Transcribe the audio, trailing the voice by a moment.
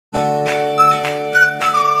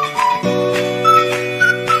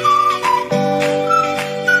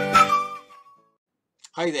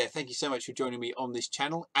Hi there, thank you so much for joining me on this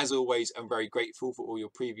channel. As always, I'm very grateful for all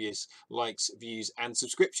your previous likes, views and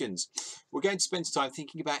subscriptions. We're going to spend some time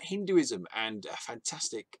thinking about Hinduism and a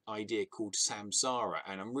fantastic idea called Samsara,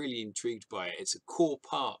 and I'm really intrigued by it. It's a core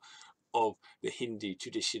part of the Hindu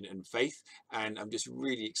tradition and faith, and I'm just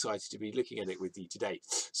really excited to be looking at it with you today.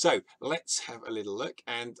 So let's have a little look,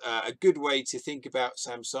 and a good way to think about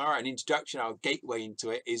Samsara, an introduction, our gateway into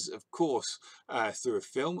it, is of course through a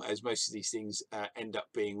film, as most of these things end up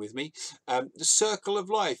being with me. The Circle of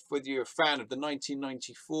Life, whether you're a fan of the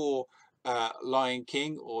 1994 Lion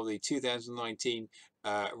King or the 2019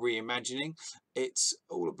 reimagining, it's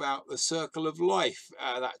all about the circle of life,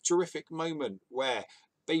 that terrific moment where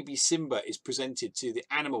baby Simba is presented to the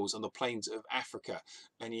animals on the plains of Africa,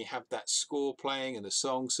 and you have that score playing and the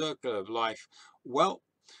song Circle of Life. Well,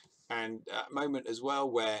 and a moment as well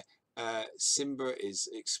where Simba is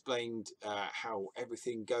explained how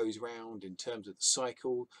everything goes round in terms of the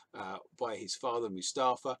cycle by his father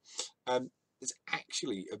Mustafa. It's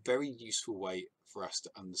actually a very useful way for us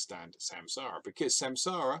to understand Samsara, because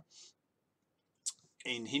Samsara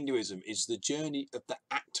in Hinduism is the journey of the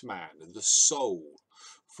atman, the soul,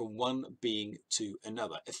 from one being to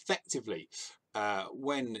another. Effectively,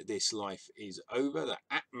 when this life is over, the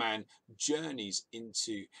atman journeys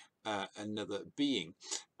into another being.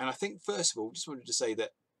 And I think, first of all, just wanted to say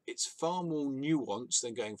that it's far more nuanced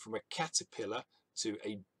than going from a caterpillar to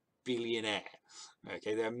a billionaire.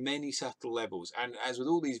 Okay, there are many subtle levels, and as with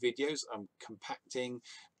all these videos, I'm compacting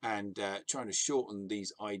and trying to shorten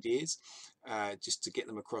these ideas just to get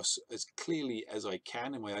them across as clearly as I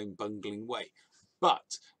can in my own bungling way.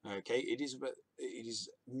 But okay, it is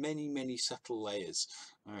many subtle layers.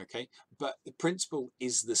 Okay, but the principle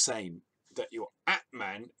is the same, that your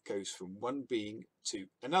atman goes from one being to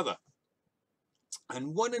another.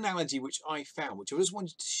 And one analogy which I found, which I just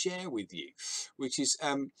wanted to share with you, which is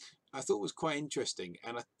I thought was quite interesting,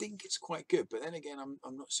 and I think it's quite good. But then again,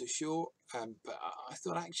 I'm not so sure. But I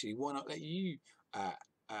thought, actually, why not let you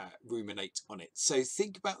ruminate on it? So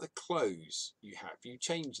think about the clothes you have. You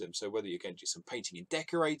change them. So whether you're going to do some painting and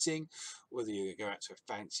decorating, whether you're going to go out to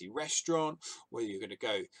a fancy restaurant, whether you're going to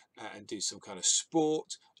go and do some kind of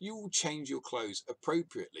sport, you will change your clothes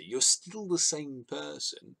appropriately. You're still the same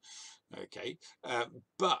person. Okay,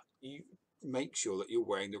 but you make sure that you're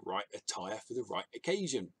wearing the right attire for the right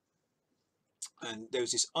occasion. And there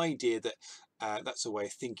was this idea that that's a way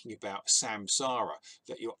of thinking about samsara,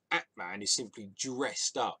 that your atman is simply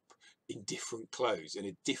dressed up in different clothes in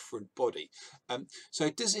a different body. So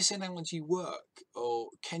does this analogy work, or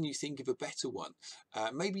can you think of a better one?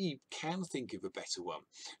 Maybe you can think of a better one,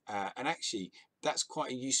 and actually that's quite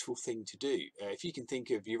a useful thing to do. If you can think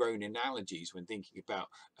of your own analogies when thinking about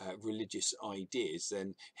religious ideas,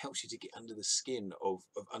 then helps you to get under the skin of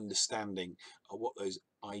understanding what those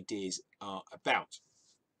ideas are about.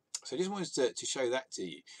 So I just wanted to show that to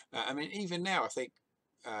you. I mean, even now, I think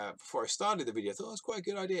before I started the video, I thought it was quite a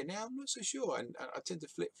good idea. Now I'm not so sure, and I tend to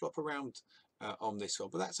flip-flop around on this one,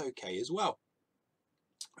 but that's okay as well.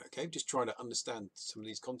 Okay, just trying to understand some of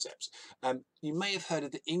these concepts. You may have heard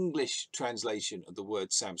of the English translation of the word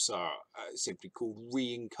samsara, simply called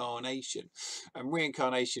reincarnation. And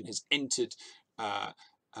reincarnation has entered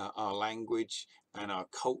our language and our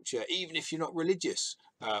culture, even if you're not religious,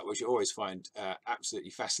 which I always find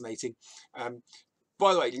absolutely fascinating.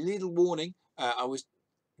 By the way, little warning, I was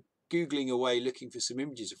Googling away looking for some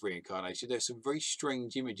images of reincarnation. There's some very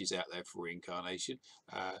strange images out there for reincarnation,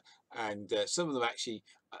 and some of them actually,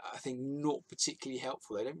 I think, not particularly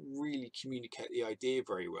helpful. They don't really communicate the idea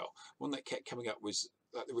very well. One that kept coming up was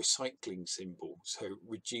like the recycling symbol, so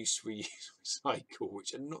reduce, reuse, recycle,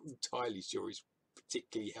 which I'm not entirely sure is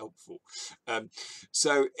particularly helpful.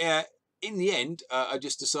 In the end, I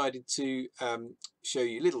just decided to show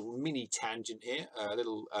you a little mini tangent here, a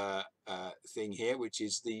little thing here, which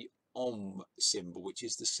is the Om symbol, which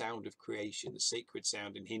is the sound of creation, the sacred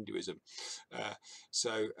sound in Hinduism. I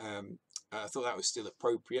thought that was still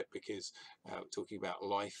appropriate because we're talking about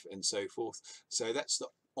life and so forth. So that's the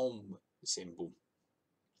Om symbol.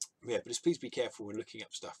 Yeah, but just please be careful when looking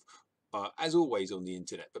up stuff, as always on the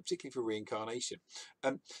internet, but particularly for reincarnation.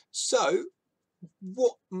 So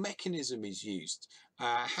what mechanism is used?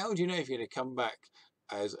 How do you know if you're going to come back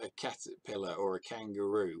as a caterpillar or a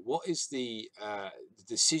kangaroo? What is the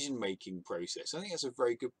decision-making process? I think that's a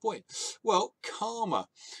very good point. Well, karma,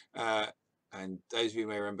 and those of you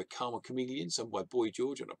may remember Karma Chameleon, sung by Boy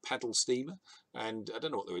George on a paddle steamer, and I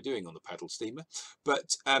don't know what they were doing on the paddle steamer,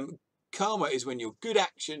 but karma is when your good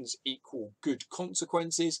actions equal good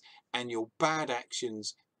consequences and your bad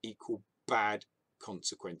actions equal bad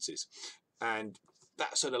consequences. And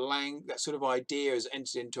that sort of idea has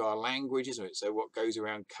entered into our language, isn't it? So what goes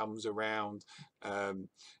around comes around.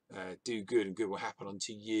 Do good and good will happen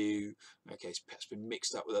unto you. Okay, it's perhaps been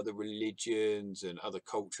mixed up with other religions and other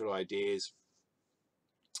cultural ideas.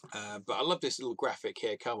 But I love this little graphic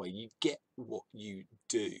here, karma. You get what you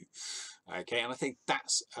do. Okay, and I think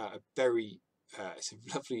that's a very it's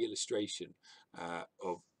a lovely illustration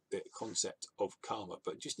of the concept of karma,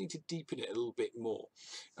 but just need to deepen it a little bit more.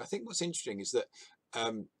 I think what's interesting is that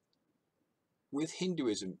with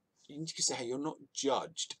Hinduism, you need to say how you're not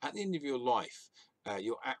judged at the end of your life.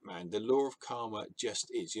 Your atman, the law of karma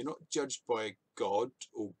just is. You're not judged by God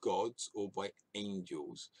or gods or by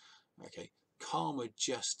angels. Okay, karma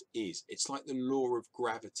just is. It's like the law of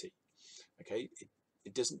gravity. Okay,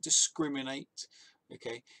 it doesn't discriminate.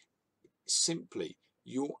 Okay, simply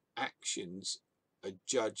your actions are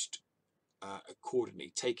judged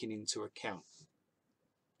accordingly, taken into account.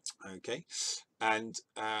 Okay, and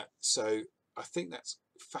so I think that's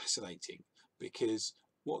fascinating, because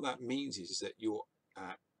what that means is that your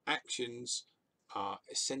actions are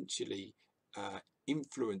essentially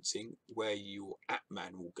influencing where your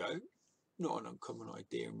atman will go. Not an uncommon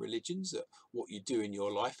idea in religions, that what you do in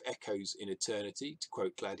your life echoes in eternity, to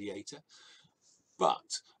quote Gladiator.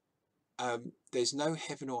 But there's no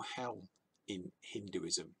heaven or hell in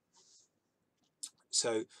Hinduism.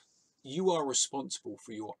 So you are responsible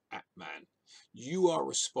for your atman. You are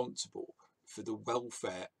responsible for the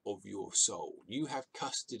welfare of your soul. You have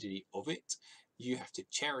custody of it. You have to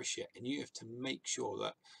cherish it, and you have to make sure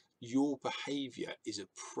that your behavior is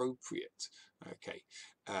appropriate, okay,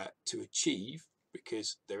 to achieve,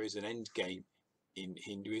 because there is an end game in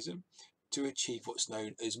Hinduism, to achieve what's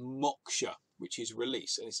known as moksha, which is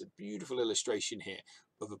release. And it's a beautiful illustration here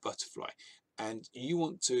of a butterfly. And you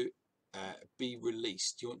want to be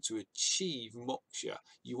released. You want to achieve moksha.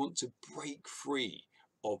 You want to break free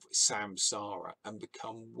of samsara and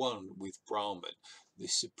become one with Brahman, the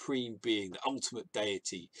supreme being, the ultimate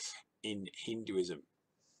deity in Hinduism.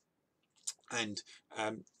 And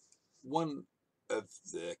one of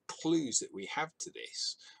the clues that we have to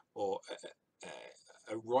this, or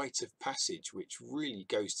a rite of passage which really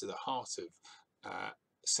goes to the heart of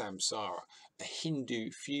samsara, are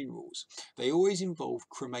Hindu funerals. They always involve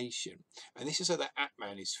cremation, and this is so that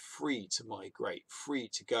atman is free to migrate, free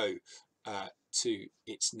to go to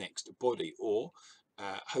its next body, or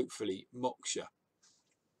hopefully moksha.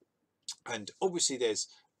 And obviously there's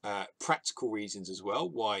practical reasons as well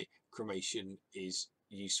why cremation is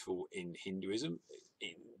useful in Hinduism.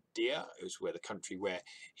 India is where the country where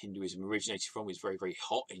Hinduism originated from, is very, very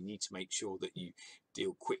hot, and you need to make sure that you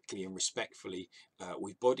deal quickly and respectfully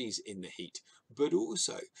with bodies in the heat. But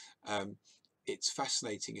also it's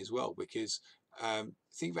fascinating as well, because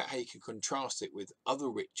think about how you can contrast it with other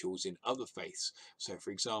rituals in other faiths. So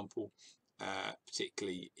for example,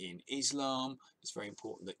 particularly in Islam, it's very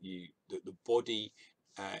important that the body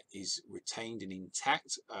is retained and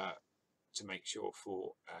intact to make sure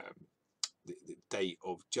for the day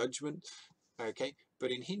of judgment. Okay, but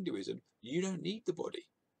in Hinduism, you don't need the body.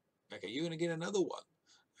 Okay, you're going to get another one.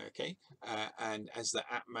 Okay, and as the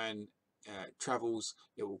atman travels,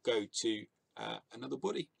 it will go to another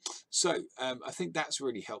body. So I think that's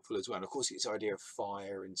really helpful as well. And of course, it's the idea of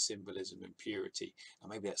fire and symbolism and purity, and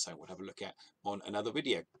maybe that's something we'll have a look at on another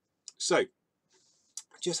video. So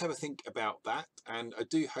just have a think about that, and I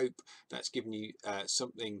do hope that's given you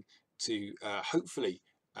something to hopefully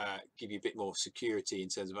give you a bit more security in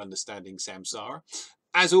terms of understanding samsara.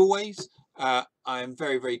 As always, I am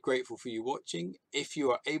very, very grateful for you watching. If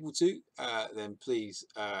you are able to, then please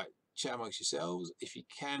chat amongst yourselves. If you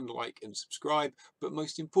can, like and subscribe, but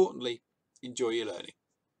most importantly, enjoy your learning.